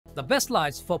The best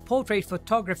lights for portrait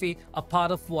photography are part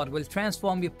of what will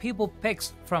transform your people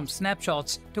pics from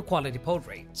snapshots to quality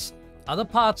portraits. Other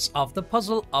parts of the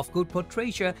puzzle of good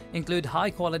portraiture include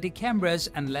high-quality cameras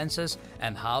and lenses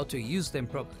and how to use them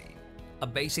properly. A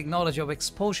basic knowledge of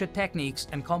exposure techniques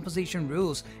and composition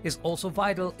rules is also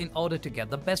vital in order to get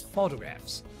the best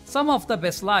photographs. Some of the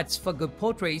best lights for good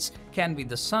portraits can be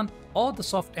the sun or the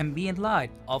soft ambient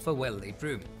light of a well-lit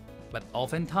room. But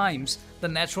oftentimes, the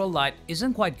natural light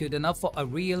isn't quite good enough for a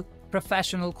real,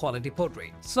 professional quality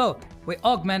portrait. So, we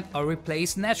augment or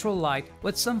replace natural light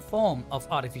with some form of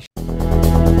artificial.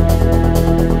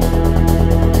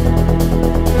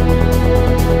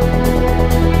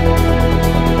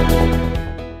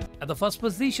 At the first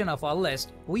position of our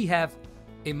list, we have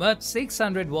EMART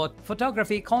 600-watt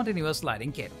Photography Continuous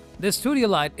Lighting Kit. This studio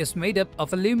light is made up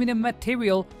of aluminum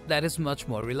material that is much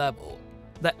more reliable.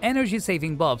 The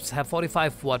energy-saving bulbs have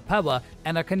 45-watt power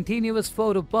and are continuous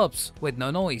photo bulbs with no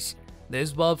noise.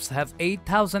 These bulbs have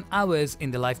 8,000 hours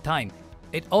in the lifetime.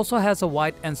 It also has a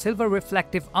white and silver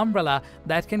reflective umbrella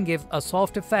that can give a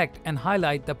soft effect and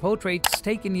highlight the portraits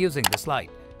taken using this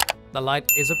light. The light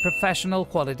is a professional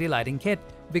quality lighting kit.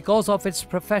 Because of its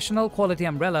professional quality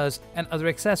umbrellas and other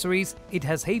accessories, it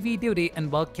has heavy-duty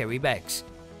and bulk carry bags.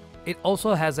 It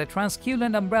also has a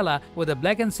translucent umbrella with a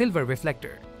black and silver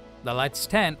reflector. The light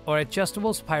stand or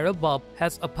adjustable spiral bulb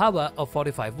has a power of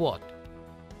 45 watt.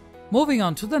 Moving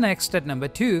on to the next at number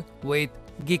 2 with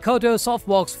GEEKOTO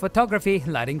Softbox Photography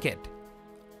Lighting Kit.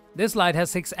 This light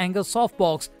has 6-angle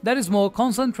softbox that is more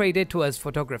concentrated towards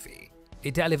photography.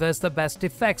 It delivers the best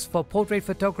effects for portrait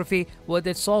photography with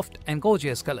its soft and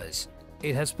gorgeous colors.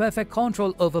 It has perfect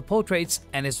control over portraits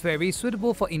and is very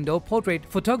suitable for indoor portrait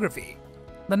photography.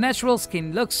 The natural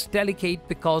skin looks delicate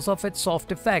because of its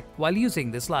soft effect while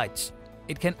using these lights.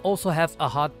 It can also have a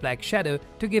hard black shadow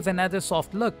to give another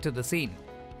soft look to the scene.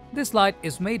 This light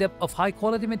is made up of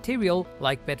high-quality material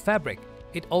like PET fabric.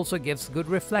 It also gives good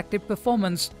reflective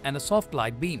performance and a soft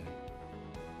light beam.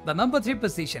 The number 3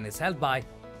 position is held by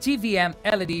GVM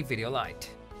LED Video Light.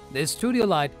 This studio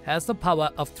light has the power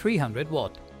of 300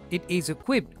 watt. It is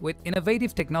equipped with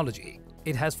innovative technology.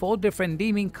 It has 4 different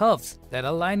dimming curves that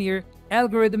are linear,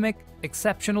 algorithmic,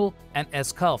 exceptional, and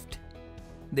S-curved.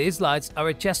 These lights are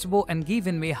adjustable and give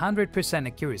me 100%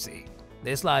 accuracy.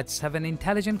 These lights have an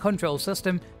intelligent control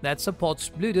system that supports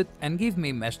Bluetooth and give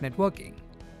me mesh networking.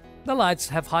 The lights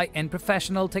have high-end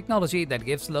professional technology that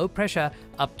gives low pressure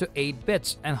up to 8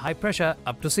 bits and high pressure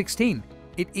up to 16.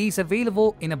 It is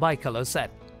available in a bicolor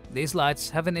set. These lights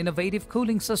have an innovative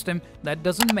cooling system that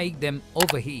doesn't make them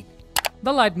overheat.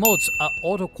 The light modes are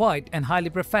auto-quiet and highly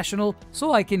professional,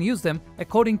 so I can use them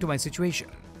according to my situation.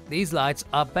 These lights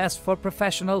are best for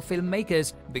professional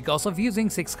filmmakers because of using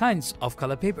 6 kinds of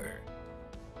color paper.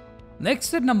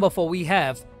 Next at number 4 we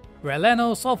have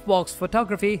RALENO Softbox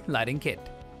Photography Lighting Kit.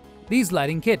 This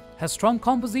lighting kit has strong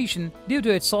composition due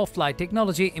to its soft light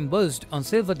technology embossed on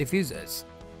silver diffusers.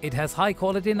 It has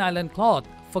high-quality nylon cloth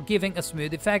for giving a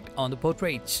smooth effect on the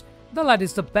portraits. The light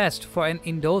is the best for an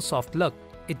indoor soft look.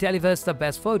 It delivers the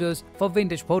best photos for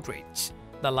vintage portraits.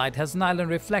 The light has nylon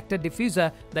reflector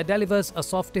diffuser that delivers a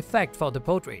soft effect for the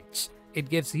portraits. It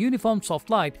gives uniform soft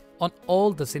light on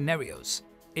all the scenarios.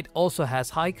 It also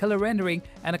has high color rendering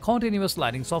and a continuous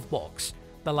lighting softbox.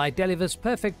 The light delivers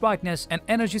perfect brightness and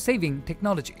energy-saving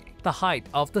technology. The height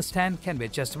of the stand can be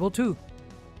adjustable too.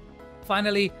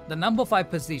 Finally, the number 5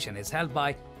 position is held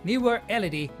by Neewer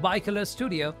LED Bicolor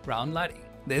Studio Round Lighting.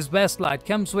 This best light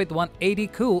comes with 180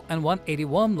 cool and 180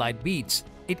 warm light beads.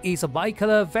 It is a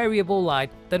bicolor variable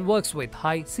light that works with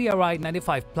high CRI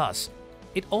 95+.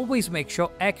 It always makes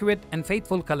sure accurate and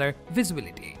faithful color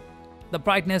visibility. The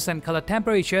brightness and color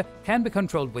temperature can be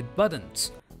controlled with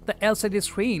buttons. The LCD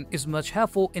screen is much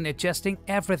helpful in adjusting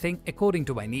everything according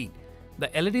to my need. The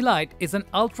LED light is an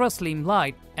ultra-slim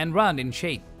light and round in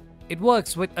shape. It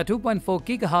works with a 2.4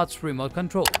 GHz remote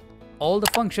control. All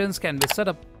the functions can be set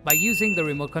up by using the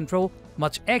remote control.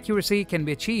 Much accuracy can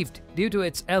be achieved due to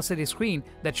its LCD screen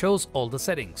that shows all the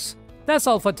settings. That's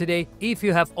all for today. If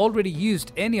you have already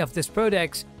used any of these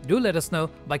products, do let us know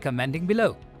by commenting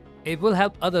below. It will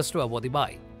help others to avoid the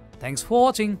buy. Thanks for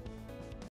watching.